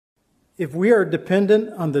if we are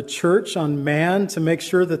dependent on the church, on man, to make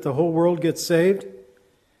sure that the whole world gets saved,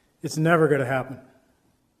 it's never going to happen.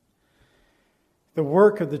 The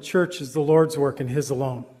work of the church is the Lord's work and His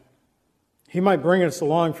alone. He might bring us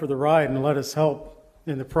along for the ride and let us help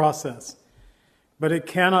in the process, but it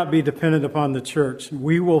cannot be dependent upon the church.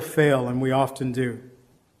 We will fail, and we often do.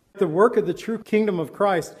 The work of the true kingdom of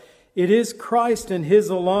Christ, it is Christ and His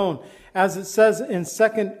alone. As it says in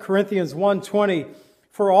 2 Corinthians 1:20,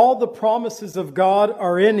 for all the promises of God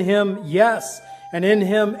are in Him, yes, and in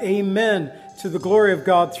Him, amen, to the glory of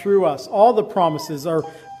God through us. All the promises are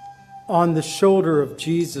on the shoulder of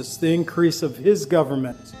Jesus, the increase of His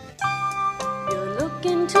government. You're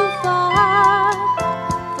looking too far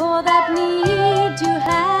for that need you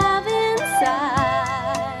have inside.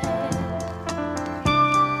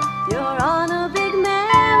 You're on a big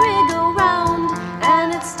merry-go-round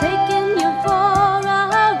and it's taking you for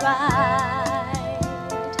a ride.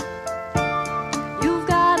 You've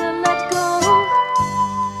got to let go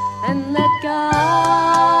and let God.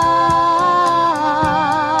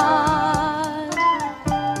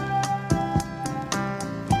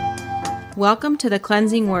 Welcome to the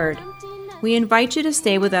Cleansing Word. We invite you to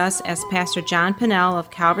stay with us as Pastor John Pennell of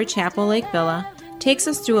Calvary Chapel, Lake Villa, takes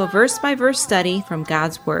us through a verse-by-verse study from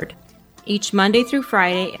God's Word. Each Monday through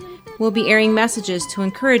Friday, we'll be airing messages to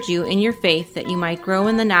encourage you in your faith that you might grow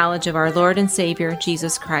in the knowledge of our Lord and Savior,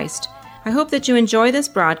 Jesus Christ. I hope that you enjoy this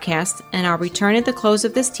broadcast, and I'll return at the close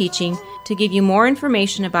of this teaching to give you more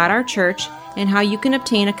information about our church and how you can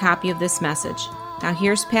obtain a copy of this message. Now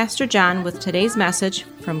here's Pastor John with today's message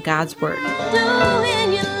from God's Word.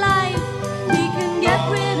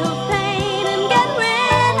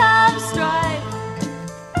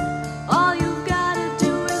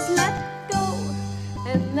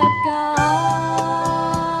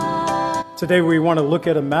 Today we want to look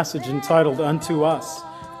at a message entitled Unto Us.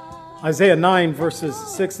 Isaiah 9 verses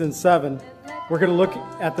 6 and 7. We're going to look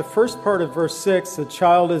at the first part of verse 6, the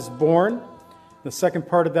child is born. The second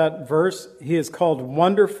part of that verse, He is called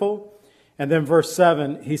Wonderful. And then verse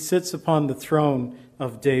 7, He sits upon the throne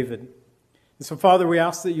of David. And so, Father, we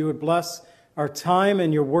ask that You would bless our time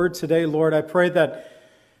and Your word today, Lord. I pray that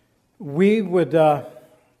we would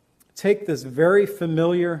take this very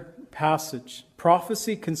familiar passage,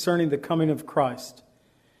 prophecy concerning the coming of Christ.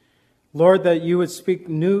 Lord, that You would speak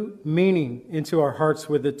new meaning into our hearts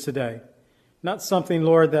with it today. Not something,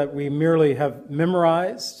 Lord, that we merely have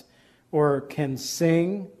memorized or can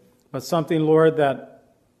sing, but something, Lord, that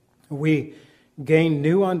we gain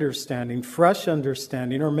new understanding, fresh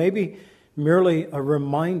understanding, or maybe merely a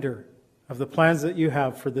reminder of the plans that You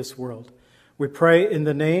have for this world. We pray in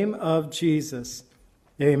the name of Jesus.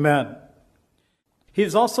 Amen. He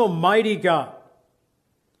is also mighty God.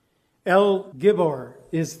 El Gibor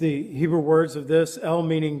is the Hebrew words of this, El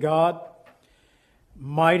meaning God.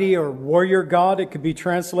 Mighty or warrior God, it could be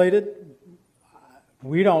translated.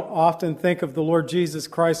 We don't often think of the Lord Jesus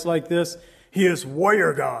Christ like this. He is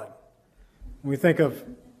warrior God. We think of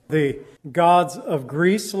the gods of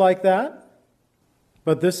Greece like that.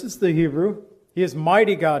 But this is the Hebrew. He is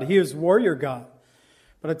mighty God. He is warrior God.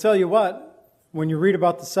 But I tell you what, when you read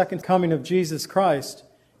about the second coming of Jesus Christ,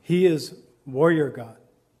 He is warrior God.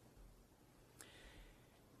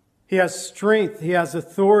 He has strength. He has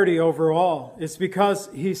authority over all. It's because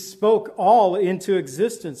He spoke all into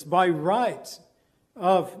existence by right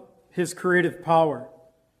of His creative power.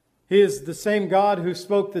 He is the same God who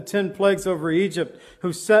spoke the 10 plagues over Egypt,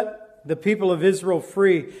 who set the people of Israel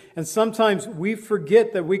free. And sometimes we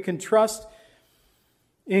forget that we can trust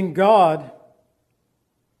in God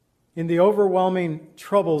in the overwhelming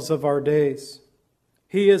troubles of our days.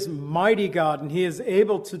 He is mighty God, and He is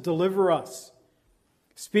able to deliver us.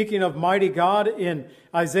 Speaking of mighty God, in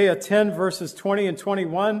Isaiah 10 verses 20 and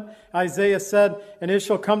 21, Isaiah said, and it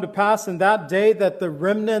shall come to pass in that day that the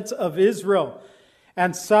remnant of Israel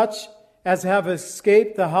and such as have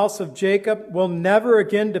escaped the house of Jacob will never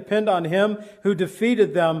again depend on Him who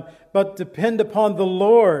defeated them, but depend upon the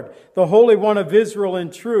Lord, the Holy One of Israel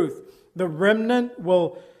in truth. The remnant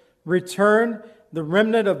will return, the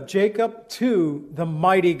remnant of Jacob, to the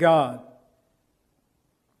mighty God.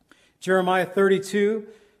 Jeremiah 32,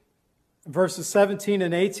 verses 17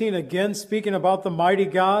 and 18, again speaking about the mighty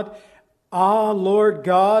God. Ah, Lord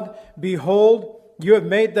God, behold, You have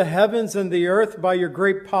made the heavens and the earth by Your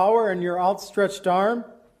great power and Your outstretched arm.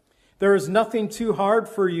 There is nothing too hard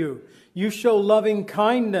for You. You show loving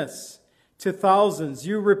kindness to thousands.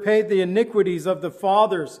 You repay the iniquities of the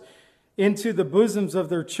fathers into the bosoms of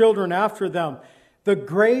their children after them. The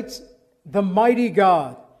great, the mighty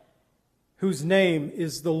God, whose name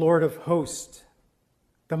is the Lord of hosts,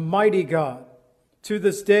 the mighty God. To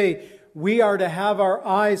this day, we are to have our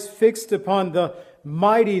eyes fixed upon the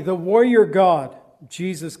mighty, the warrior God,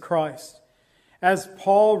 Jesus Christ. As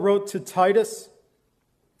Paul wrote to Titus,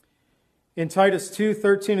 in Titus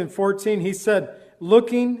 2:13 and 14, he said,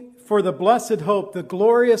 looking for the blessed hope, the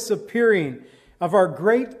glorious appearing of our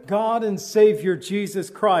great God and Savior, Jesus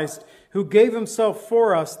Christ, who gave himself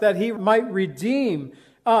for us, that he might redeem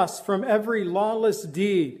us from every lawless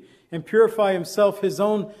deed and purify himself his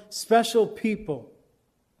own special people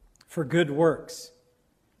for good works.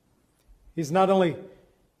 He's not only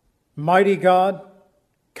mighty God,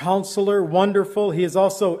 Counselor, Wonderful, he is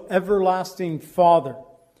also Everlasting Father.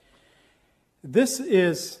 This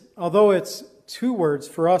is, although it's two words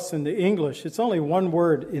for us in the English, it's only one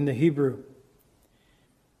word in the Hebrew.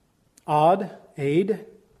 Ad, aid,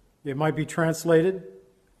 it might be translated.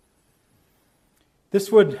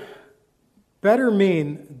 This would better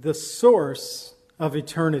mean the source of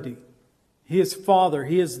eternity. He is Father.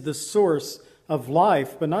 He is the source of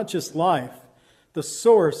life, but not just life, the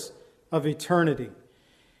source of eternity.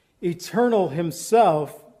 Eternal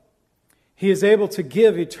himself, he is able to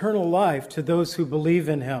give eternal life to those who believe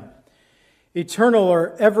in him. Eternal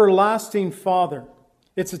or everlasting Father.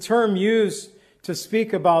 It's a term used to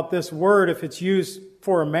speak about this word. If it's used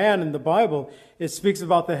for a man in the Bible, it speaks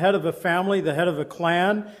about the head of a family, the head of a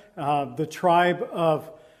clan, the tribe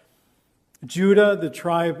of Judah, the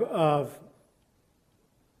tribe of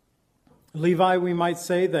Levi, we might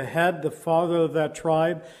say, the head, the father of that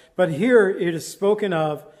tribe. But here it is spoken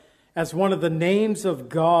of as one of the names of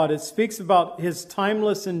God. It speaks about his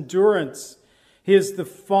timeless endurance. He is the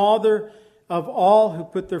Father of all who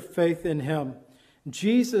put their faith in him.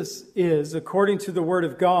 Jesus is, according to the Word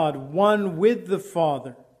of God, one with the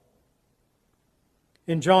Father.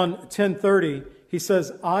 In John 10:30, he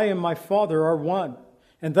says, I and my Father are one.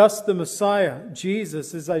 And thus the Messiah,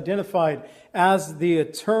 Jesus, is identified as the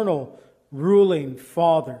eternal ruling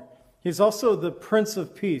Father. He's also the Prince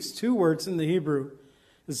of Peace. Two words in the Hebrew,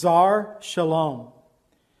 Zar Shalom.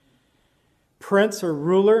 Prince or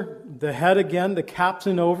ruler, the head again, the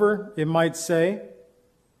captain over, it might say.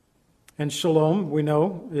 And Shalom, we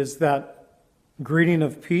know, is that greeting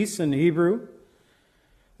of peace in Hebrew.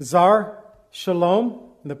 Zar Shalom,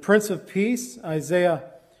 the Prince of Peace, Isaiah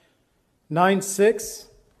 9:6,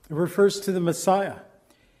 refers to the Messiah.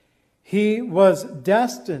 He was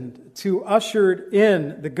destined to usher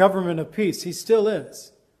in the government of peace. He still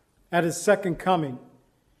is at his second coming.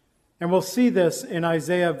 And we'll see this in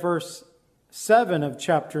Isaiah verse 7 of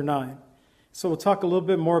chapter 9. So we'll talk a little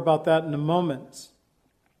bit more about that in a moment.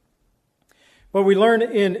 But we learn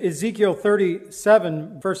in Ezekiel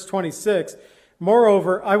 37, verse 26,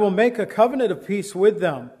 moreover, I will make a covenant of peace with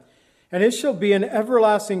them, and it shall be an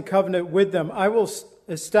everlasting covenant with them. I will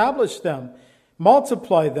establish them,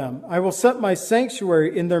 multiply them. I will set my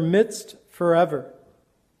sanctuary in their midst forever.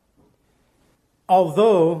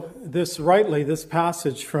 Although this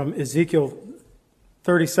passage from Ezekiel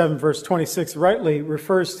 37 verse 26 rightly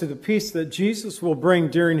refers to the peace that Jesus will bring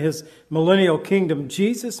during his millennial kingdom,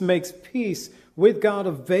 Jesus makes peace with God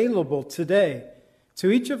available today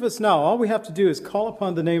to each of us now. All we have to do is call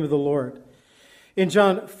upon the name of the Lord. In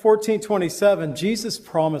John 14:27, Jesus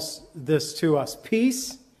promised this to us.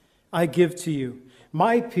 Peace I give to you.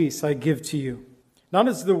 My peace I give to you. Not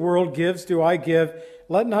as the world gives do I give.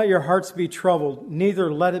 Let not your hearts be troubled,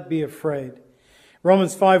 neither let it be afraid.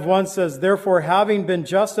 Romans 5:1 says, therefore, having been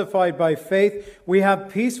justified by faith, we have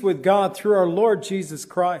peace with God through our Lord Jesus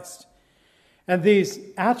Christ. And these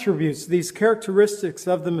attributes, these characteristics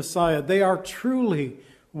of the Messiah, they are truly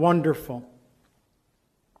wonderful.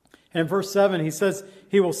 And in verse 7, he says,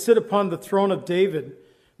 he will sit upon the throne of David.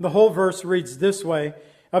 The whole verse reads this way,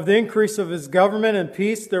 of the increase of his government and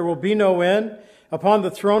peace there will be no end, upon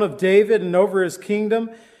the throne of David and over his kingdom,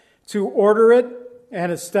 to order it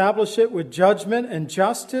and establish it with judgment and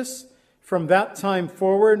justice from that time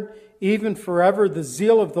forward, even forever. The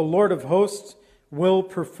zeal of the Lord of hosts will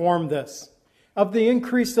perform this. Of the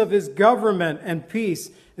increase of his government and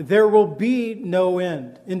peace, there will be no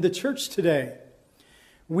end. In the church today,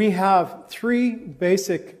 we have three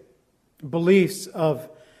basic beliefs of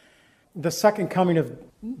the second coming of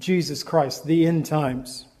Jesus Christ, the end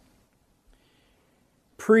times.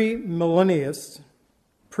 Premillennialists,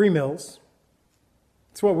 premills,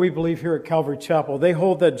 it's what we believe here at Calvary Chapel. They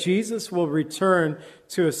hold that Jesus will return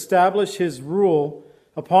to establish his rule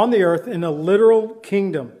upon the earth in a literal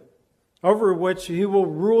kingdom, over which he will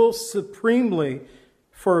rule supremely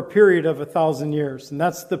for a period of 1,000 years. And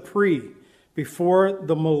that's the before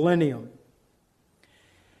the millennium.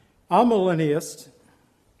 Amillennialist,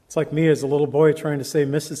 it's like me as a little boy trying to say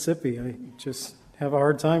Mississippi. I just have a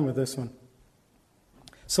hard time with this one.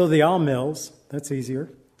 So the Amils, that's easier.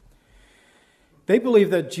 They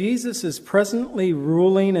believe that Jesus is presently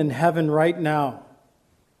ruling in heaven right now.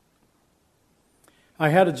 I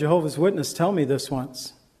had a Jehovah's Witness tell me this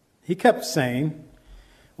once. He kept saying,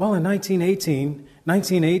 well, in 1918,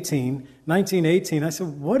 1918, I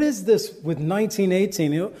said, what is this with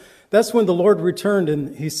 1918? That's when the Lord returned,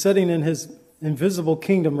 and he's sitting in his invisible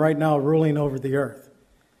kingdom right now, ruling over the earth.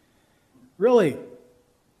 Really?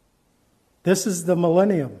 This is the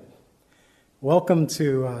millennium. Welcome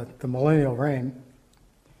to the millennial reign.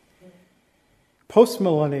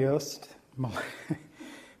 Post-millennialist, I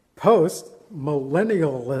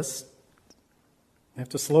have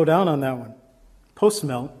to slow down on that one.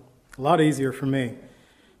 Post-mill, a lot easier for me.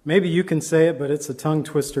 Maybe you can say it, but it's a tongue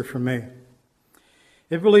twister for me.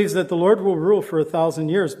 It believes that the Lord will rule for 1,000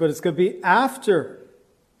 years, but it's going to be after.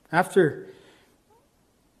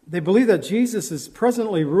 They believe that Jesus is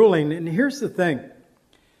presently ruling, and here's the thing.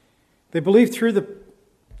 They believe through the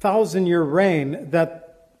 1,000-year reign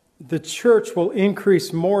that the church will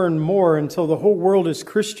increase more and more until the whole world is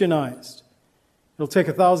Christianized. It'll take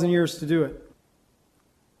 1,000 years to do it.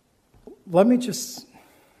 Let me just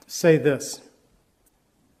say this.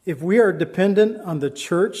 If we are dependent on the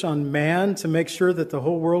church, on man, to make sure that the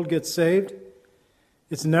whole world gets saved,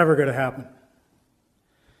 it's never going to happen.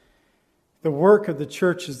 The work of the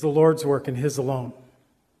church is the Lord's work and His alone.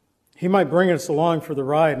 He might bring us along for the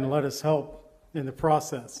ride and let us help in the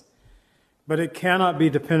process, but it cannot be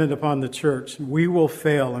dependent upon the church. We will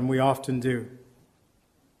fail, and we often do.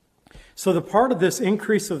 So the part of this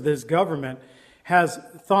increase of this government has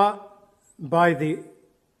thought by the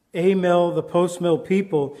amill, the post-mill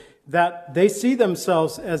people, that they see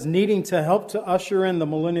themselves as needing to help to usher in the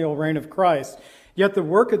millennial reign of Christ. Yet the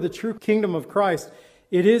work of the true kingdom of Christ,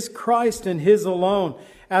 it is Christ and His alone.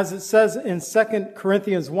 As it says in 2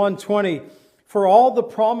 Corinthians 1:20, for all the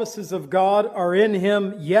promises of God are in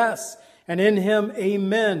Him, yes, and in Him,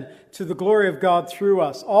 amen, to the glory of God through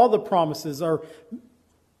us. All the promises are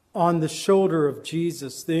on the shoulder of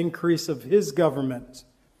Jesus, the increase of His government.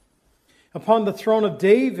 Upon the throne of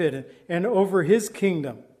David and over His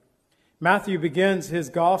kingdom. Matthew begins his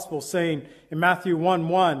gospel saying in Matthew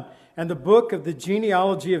 1:1, and the book of the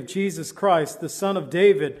genealogy of Jesus Christ, the son of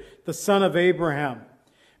David, the son of Abraham.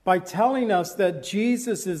 By telling us that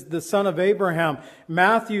Jesus is the son of Abraham,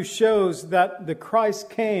 Matthew shows that the Christ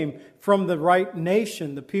came from the right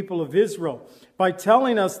nation, the people of Israel. By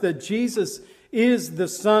telling us that Jesus is the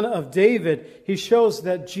son of David, he shows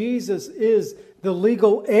that Jesus is the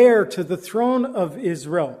legal heir to the throne of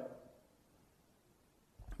Israel.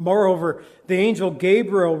 Moreover, the angel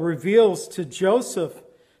Gabriel reveals to Joseph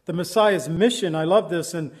the Messiah's mission. I love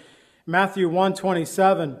this in Matthew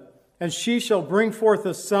 1:27. And she shall bring forth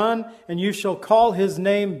a son, and you shall call his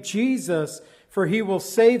name Jesus, for he will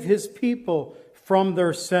save his people from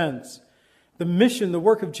their sins. The mission, the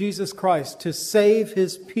work of Jesus Christ, to save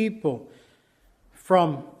His people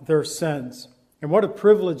from their sins. And what a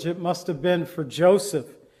privilege it must have been for Joseph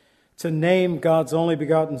to name God's only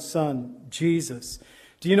begotten Son, Jesus.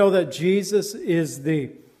 Do you know that Jesus is the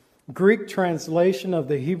Greek translation of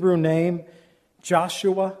the Hebrew name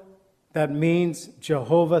Joshua? That means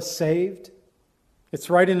Jehovah saved. It's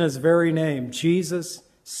right in His very name. Jesus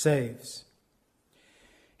saves.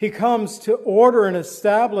 He comes to order and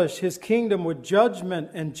establish His kingdom with judgment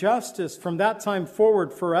and justice from that time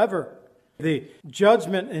forward forever. The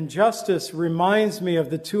judgment and justice reminds me of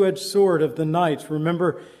the two-edged sword of the knight.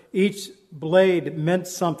 Remember, each blade meant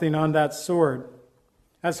something on that sword.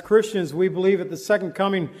 As Christians, we believe that the second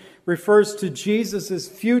coming refers to Jesus'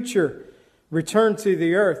 future return to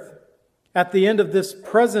the earth. At the end of this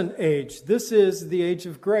present age, this is the age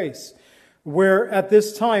of grace, where at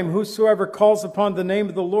this time, whosoever calls upon the name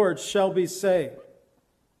of the Lord shall be saved.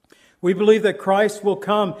 We believe that Christ will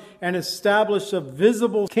come and establish a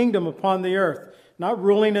visible kingdom upon the earth, not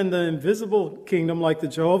ruling in the invisible kingdom like the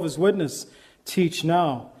Jehovah's Witness teach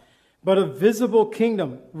now, but a visible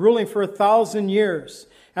kingdom ruling for 1,000 years.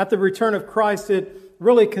 At the return of Christ, it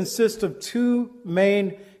really consists of two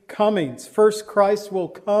main comings. First, Christ will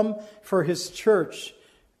come for His church.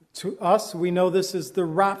 To us, we know this is the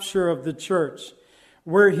rapture of the church,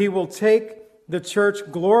 where He will take the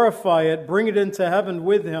church, glorify it, bring it into heaven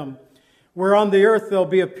with Him, where on the earth there'll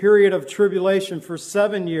be a period of tribulation for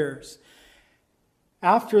 7 years.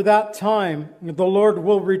 After that time, the Lord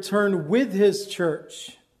will return with His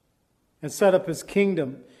church and set up His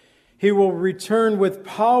kingdom. He will return with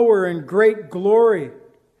power and great glory.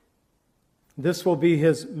 This will be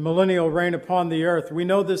His millennial reign upon the earth. We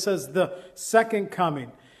know this as the second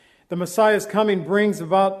coming. The Messiah's coming brings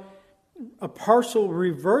about a partial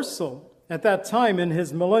reversal At that time, in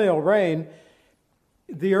his millennial reign,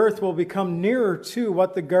 the earth will become nearer to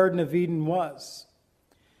what the Garden of Eden was.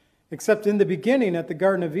 Except in the beginning, at the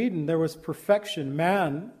Garden of Eden, there was perfection.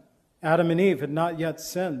 Man, Adam and Eve, had not yet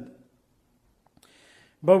sinned.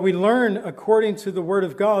 But we learn, according to the Word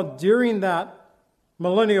of God, during that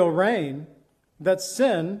millennial reign, that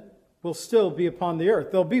sin will still be upon the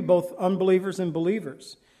earth. There'll be both unbelievers and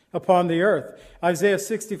believers upon the earth. Isaiah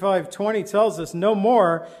 65:20 tells us, "No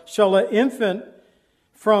more shall an infant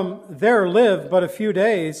from there live but a few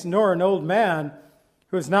days, nor an old man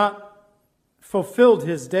who has not fulfilled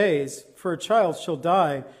his days, for a child shall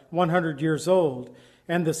die 100 years old,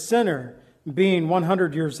 and the sinner, being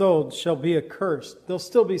 100 years old, shall be accursed." There'll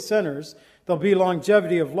still be sinners. There'll be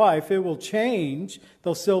longevity of life. It will change.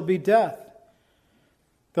 There'll still be death.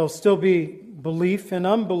 There'll still be belief and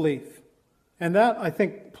unbelief. And that, I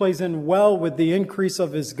think, plays in well with the increase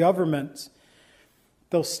of his government.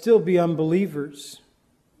 There'll still be unbelievers,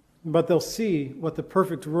 but they'll see what the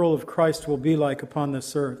perfect rule of Christ will be like upon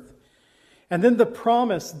this earth. And then the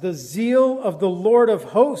promise, the zeal of the Lord of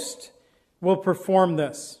hosts will perform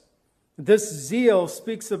this. This zeal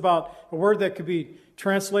speaks about a word that could be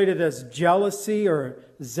translated as jealousy or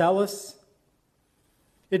zealous.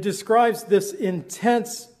 It describes this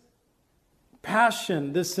intense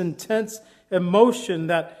passion, this intense emotion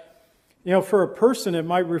that, for a person, it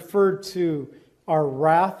might refer to our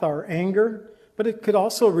wrath, our anger, but it could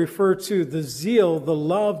also refer to the zeal, the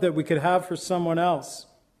love that we could have for someone else.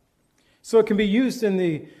 So it can be used in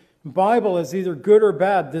the Bible as either good or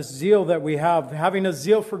bad, this zeal that we have. Having a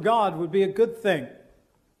zeal for God would be a good thing.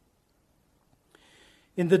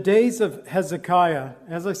 In the days of Hezekiah,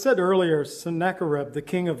 as I said earlier, Sennacherib, the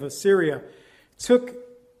king of Assyria, took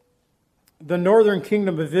the northern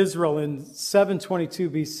kingdom of Israel in 722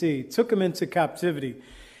 BC, took him into captivity.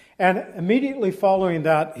 And immediately following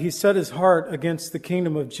that, he set his heart against the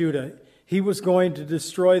kingdom of Judah. He was going to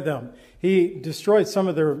destroy them. He destroyed some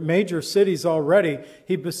of their major cities already.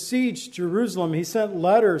 He besieged Jerusalem. He sent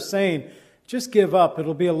letters saying, just give up.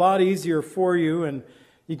 It'll be a lot easier for you. And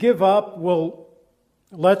you give up, we'll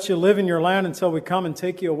let you live in your land until we come and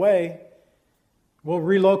take you away. We'll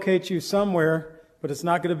relocate you somewhere, but it's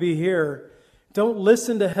not going to be here. Don't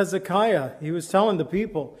listen to Hezekiah. He was telling the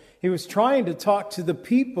people. He was trying to talk to the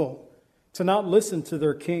people to not listen to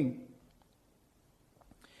their king.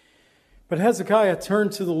 But Hezekiah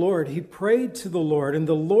turned to the Lord. He prayed to the Lord, and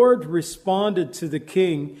the Lord responded to the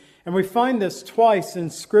king. And we find this twice in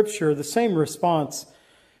Scripture, the same response.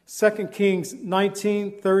 2 Kings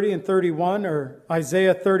 19, 30 and 31, or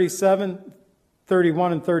Isaiah 37,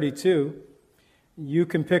 31 and 32. You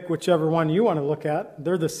can pick whichever one you want to look at.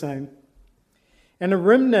 They're the same. And a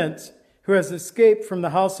remnant who has escaped from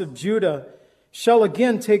the house of Judah shall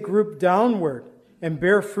again take root downward and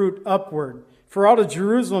bear fruit upward. For out of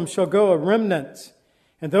Jerusalem shall go a remnant,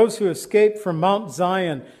 and those who escape from Mount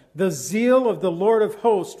Zion. The zeal of the Lord of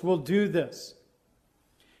hosts will do this.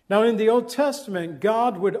 Now in the Old Testament,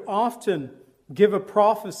 God would often give a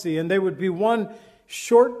prophecy, and there would be one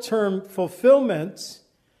short-term fulfillment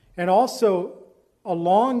and also a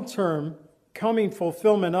long-term coming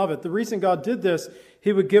fulfillment of it. The reason God did this,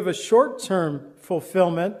 He would give a short-term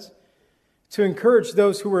fulfillment to encourage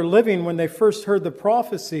those who were living when they first heard the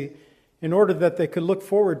prophecy, in order that they could look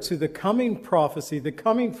forward to the coming prophecy, the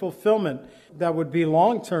coming fulfillment that would be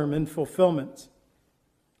long-term in fulfillment.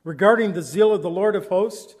 Regarding the zeal of the Lord of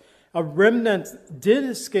hosts, a remnant did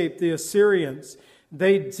escape the Assyrians.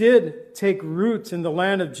 They did take root in the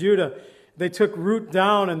land of Judah. They took root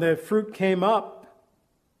down and the fruit came up.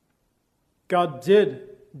 God did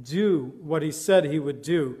do what He said He would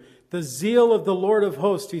do. The zeal of the Lord of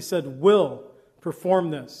hosts, He said, will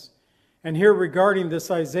perform this. And here regarding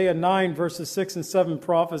this Isaiah 9 verses 6 and 7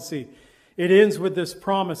 prophecy, it ends with this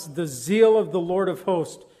promise: the zeal of the Lord of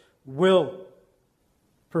hosts will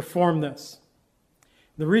perform this.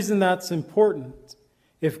 The reason that's important,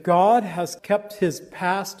 if God has kept His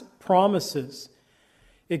past promises,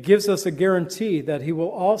 it gives us a guarantee that He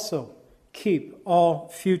will also keep all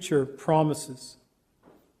future promises.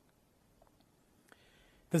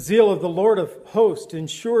 The zeal of the Lord of hosts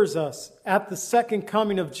ensures us at the second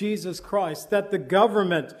coming of Jesus Christ that the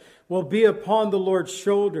government will be upon the Lord's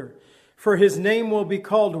shoulder. For His name will be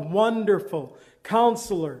called Wonderful,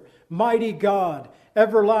 Counselor, Mighty God,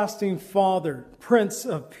 Everlasting Father, Prince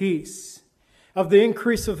of Peace. Of the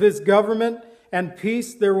increase of His government and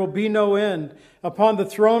peace there will be no end, upon the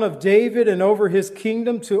throne of David and over His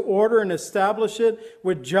kingdom, to order and establish it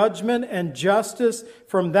with judgment and justice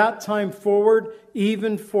from that time forward,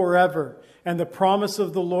 even forever. And the promise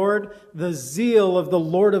of the Lord, the zeal of the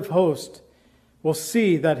Lord of hosts, will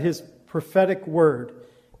see that His prophetic word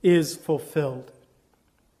is fulfilled.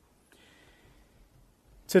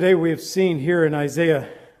 Today we have seen here in Isaiah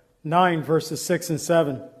 9, verses 6 and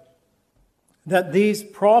 7, that these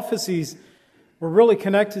prophecies were really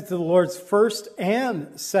connected to the Lord's first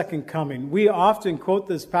and second coming. We often quote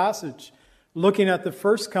this passage looking at the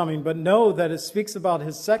first coming, but know that it speaks about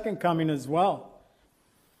his second coming as well.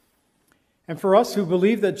 And for us who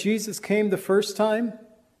believe that Jesus came the first time,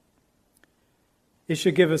 it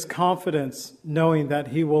should give us confidence knowing that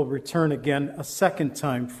he will return again a second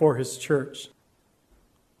time for his church.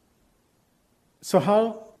 So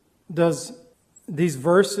how does these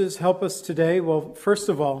verses help us today? Well, first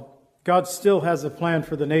of all, God still has a plan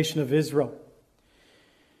for the nation of Israel,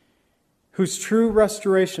 whose true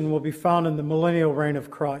restoration will be found in the millennial reign of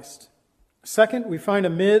Christ. Second, we find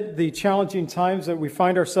amid the challenging times that we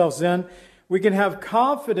find ourselves in, we can have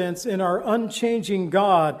confidence in our unchanging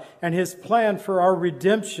God and his plan for our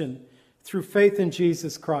redemption through faith in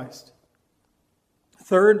Jesus Christ.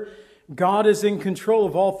 Third, God is in control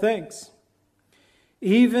of all things,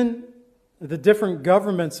 even the different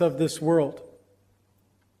governments of this world.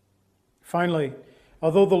 Finally,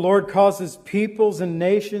 although the Lord causes peoples and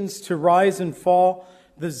nations to rise and fall,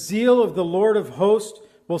 the zeal of the Lord of hosts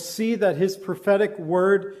will see that his prophetic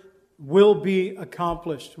word will be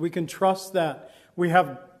accomplished. We can trust that. We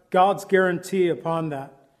have God's guarantee upon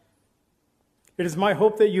that. It is my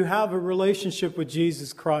hope that you have a relationship with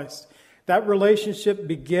Jesus Christ. That relationship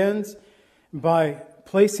begins by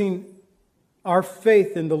placing our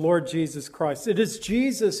faith in the Lord Jesus Christ. It is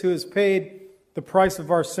Jesus who has paid the price of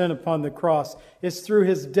our sin upon the cross. It's through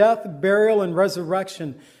his death, burial, and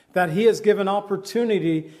resurrection that he has given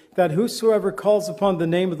opportunity that whosoever calls upon the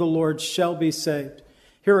name of the Lord shall be saved.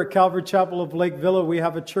 Here at Calvary Chapel of Lake Villa, we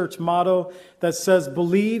have a church motto that says,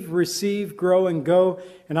 believe, receive, grow, and go.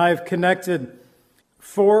 And I have connected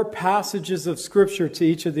 4 passages of Scripture to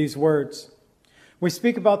each of these words. We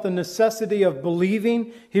speak about the necessity of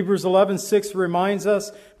believing. Hebrews 11:6 reminds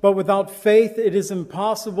us, but without faith it is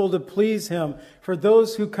impossible to please him. For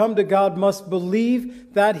those who come to God must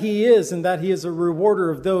believe that he is, and that he is a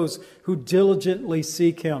rewarder of those who diligently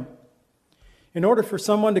seek him. In order for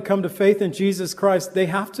someone to come to faith in Jesus Christ, they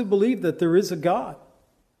have to believe that there is a God.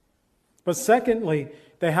 But secondly,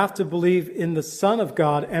 they have to believe in the Son of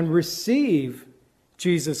God and receive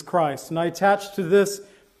Jesus Christ. And I attach to this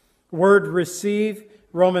word receive,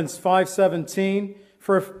 Romans 5:17,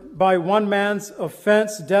 for if by one man's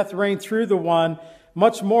offense death reigned through the one,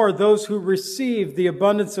 much more those who receive the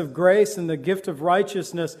abundance of grace and the gift of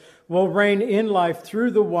righteousness will reign in life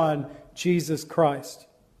through the one, Jesus Christ.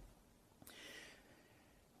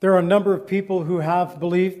 There are a number of people who have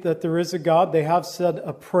believed that there is a God. They have said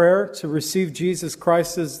a prayer to receive Jesus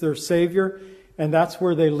Christ as their Savior, and that's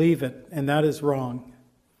where they leave it, and that is wrong.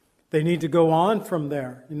 They need to go on from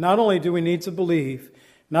there. Not only do we need to believe,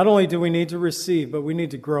 not only do we need to receive, but we need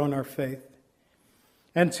to grow in our faith.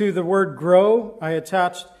 And to the word grow, I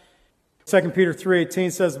attached 2 Peter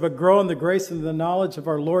 3:18 says, but grow in the grace and the knowledge of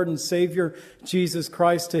our Lord and Savior, Jesus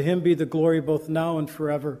Christ. To him be the glory both now and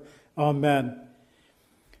forever. Amen.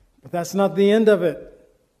 But that's not the end of it.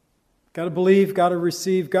 Got to believe, got to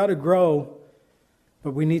receive, got to grow,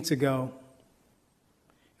 but we need to go.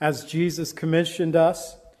 As Jesus commissioned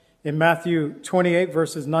us, in Matthew 28,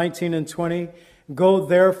 verses 19 and 20, go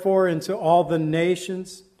therefore into all the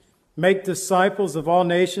nations, make disciples of all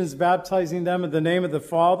nations, baptizing them in the name of the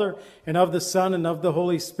Father and of the Son and of the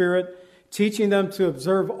Holy Spirit, teaching them to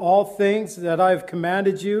observe all things that I have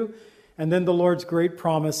commanded you. And then the Lord's great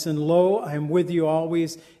promise, and lo, I am with you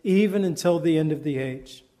always, even until the end of the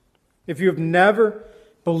age. If you have never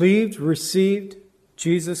believed, received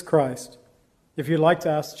Jesus Christ, if you'd like to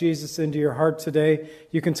ask Jesus into your heart today,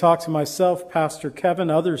 you can talk to myself, Pastor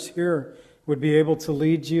Kevin. Others here would be able to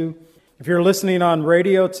lead you. If you're listening on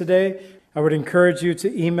radio today, I would encourage you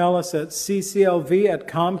to email us at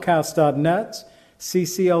cclv@comcast.net,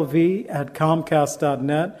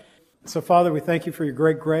 cclv@comcast.net. So, Father, we thank you for your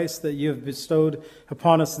great grace that you have bestowed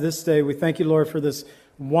upon us this day. We thank you, Lord, for this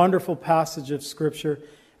wonderful passage of Scripture.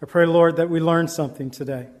 I pray, Lord, that we learn something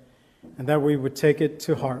today and that we would take it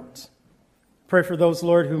to heart. Pray for those,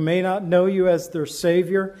 Lord, who may not know you as their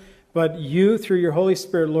Savior, but you, through your Holy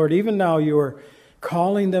Spirit, Lord, even now you are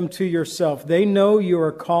calling them to yourself. They know you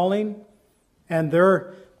are calling, and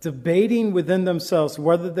they're debating within themselves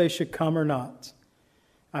whether they should come or not.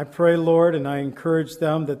 I pray, Lord, and I encourage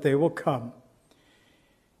them that they will come.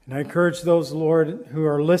 And I encourage those, Lord, who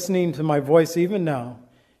are listening to my voice even now,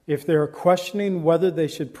 if they are questioning whether they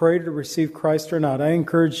should pray to receive Christ or not, I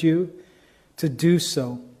encourage you to do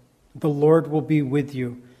so. The Lord will be with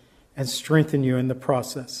you and strengthen you in the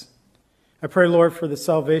process. I pray, Lord, for the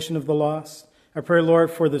salvation of the lost. I pray, Lord,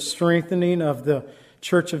 for the strengthening of the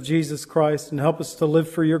Church of Jesus Christ, and help us to live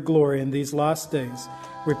for your glory in these last days.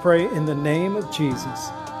 We pray in the name of Jesus.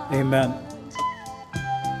 Amen.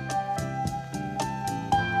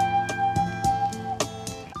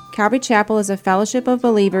 Calvary Chapel is a fellowship of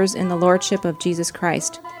believers in the Lordship of Jesus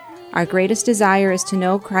Christ. Our greatest desire is to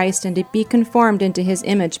know Christ and to be conformed into His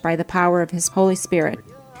image by the power of His Holy Spirit.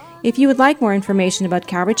 If you would like more information about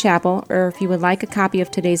Calvary Chapel, or if you would like a copy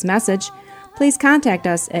of today's message, please contact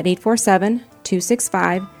us at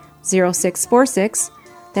 847-265-0646.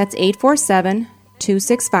 That's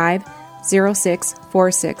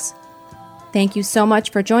 847-265-0646. Thank you so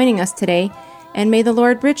much for joining us today, and may the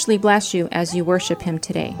Lord richly bless you as you worship Him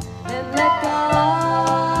today.